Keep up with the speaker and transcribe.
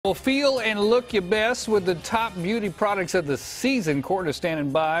Well, feel and look your best with the top beauty products of the season. Court is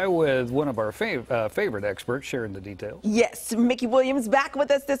standing by with one of our favorite experts sharing the details. Yes, Mickey Williams back with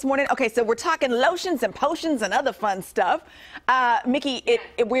us this morning. Okay, so we're talking lotions and potions and other fun stuff. Mickey,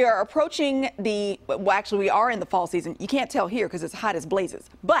 we are approaching well, actually, we are in the fall season. You can't tell here because it's hot as blazes,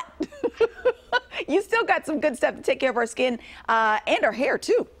 but you still got some good stuff to take care of our skin and our hair,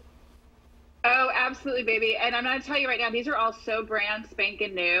 too. Oh, absolutely, baby. And I'm going to tell you right now, these are all so brand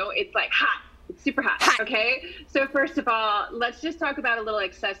spanking new. It's like hot. It's super hot. Okay. So first of all, let's just talk about a little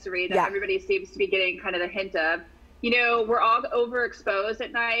accessory that everybody seems to be getting kind of the hint of. You know, we're all overexposed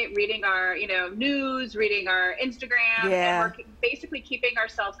at night, reading our, news, reading our Instagram, and we're basically keeping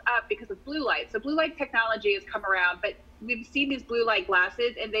ourselves up because of blue light. So blue light technology has come around, but we've seen these blue light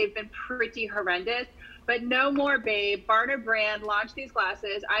glasses and they've been pretty horrendous. But no more, babe. Barner brand launched these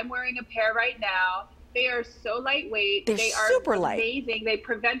glasses. I'm wearing a pair right now. They are so lightweight. They are super amazing. They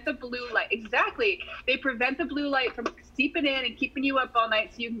prevent the blue light. Exactly. They prevent the blue light from seeping in and keeping you up all night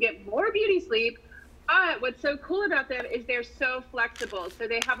so you can get more beauty sleep. But what's so cool about them is they're so flexible. So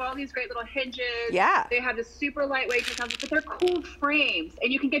they have all these great little hinges. Yeah. They have this super lightweight technology, but they're cool frames.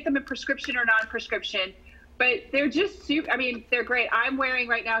 And you can get them in prescription or non-prescription. But they're just super, I mean, they're great. I'm wearing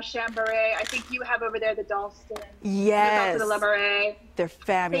right now Chambray. I think you have over there the Dalston. Yes. The Lemarais. They're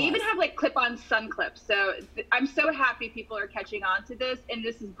fabulous. They even have like clip-on sun clips. So I'm so happy people are catching on to this. And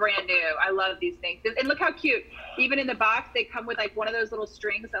this is brand new. I love these things. And look how cute. Even in the box, they come with like one of those little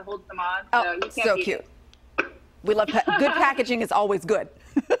strings that holds them on. So you can't so cute. We love good packaging is always good.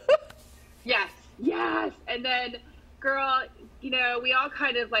 Yes. Yes. And then, girl, we all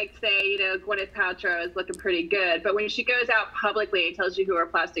kind of like say, Gwyneth Paltrow is looking pretty good. But when she goes out publicly and tells you who her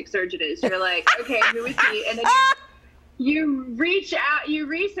plastic surgeon is, you're like, okay, who is he? And then you reach out, you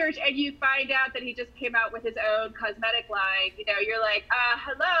research, and you find out that he just came out with his own cosmetic line. You're like,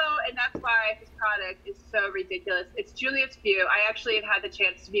 hello. And that's why his product is so ridiculous. It's Julius Few. I actually have had the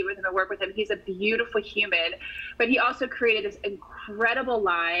chance to meet with him and work with him. He's a beautiful human. But he also created this incredible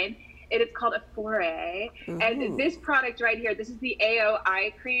line. It is called a Foray. And this product right here, this is the AO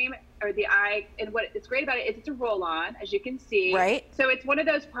eye cream, or the eye, and what it's great about it is it's a roll-on, as you can see. Right. So it's one of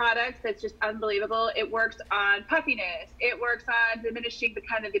those products that's just unbelievable. It works on puffiness. It works on diminishing the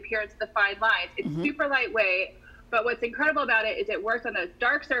kind of the appearance of the fine lines. It's super lightweight, but what's incredible about it is it works on those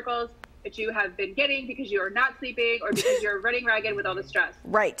dark circles that you have been getting because you are not sleeping or because you're running ragged with all the stress.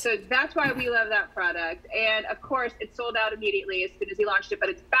 Right. So that's why we love that product. And of course, it sold out immediately as soon as he launched it, but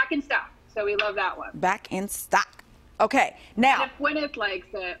it's back in stock. So we love that one. Back in stock. Okay, now. And if Gwyneth likes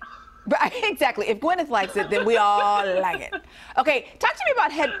it. Right, exactly. If Gwyneth likes it, then we all like it. Okay, talk to me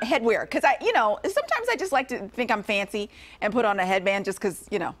about headwear, because sometimes I just like to think I'm fancy and put on a headband just because,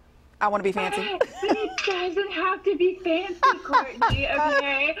 I want to be fancy. But it doesn't have to be fancy, Courtney,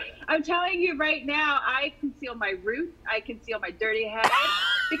 okay? I'm telling you right now, I conceal my roots, I conceal my dirty head,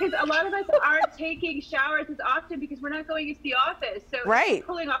 because a lot of us aren't taking showers as often because we're not going into the office. So it's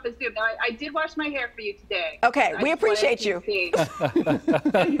pulling off a Zoom. Now, I did wash my hair for you today. Okay, we appreciate you.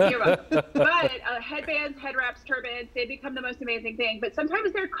 You're welcome. But headbands, head wraps, turbans, they become the most amazing thing. But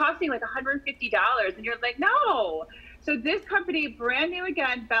sometimes they're costing like $150, and you're like, no. So this company, brand new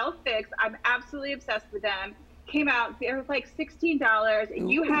again, Bell Fix, I'm absolutely obsessed with them, came out, they're like $16,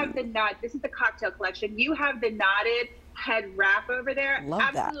 and you have the knot, this is the cocktail collection, you have the knotted head wrap over there.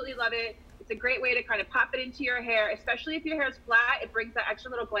 Absolutely love it. It's a great way to kind of pop it into your hair, especially if your hair is flat, it brings that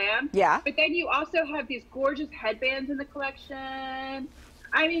extra little glam. Yeah. But then you also have these gorgeous headbands in the collection.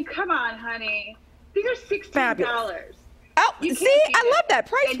 I mean, come on, honey. These are $16. Fabulous. Oh, see, I love that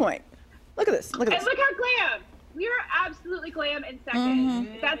price point. Look at this, look at this. And look how glam. We are absolutely glam in seconds.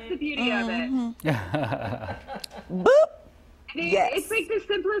 That's the beauty of it. Boop. It's like the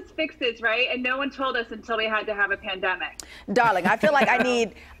simplest fixes, right? And no one told us until we had to have a pandemic. Darling, I feel like I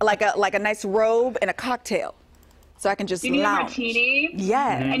need like a nice robe and a cocktail, so I can just You need lounge. a martini.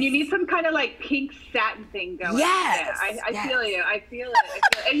 Yes. And you need some kind of like pink satin thing going. Yes. Yeah, I feel you. I feel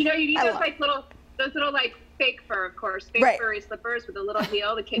it. And you need those like little like fake fur, of course, fake furry slippers with a little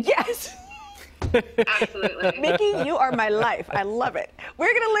heel. The kids. Yes. Absolutely. Mickey, you are my life. I love it.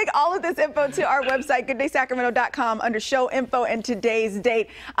 We're going to link all of this info to our website, gooddaysacramento.com, under show info and today's date.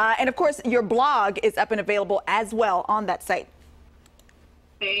 And of course, your blog is up and available as well on that site.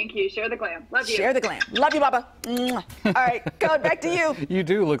 Thank you. Share the glam. Love you. Share the glam. Love you, Baba. All right, Code, back to you. You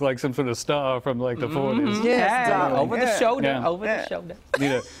do look like some sort of star from like the 40s. Yes, darling. Over the shoulder. Over the shoulder.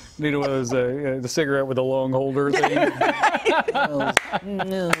 Need one of those the cigarette with a long holder thing.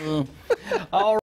 All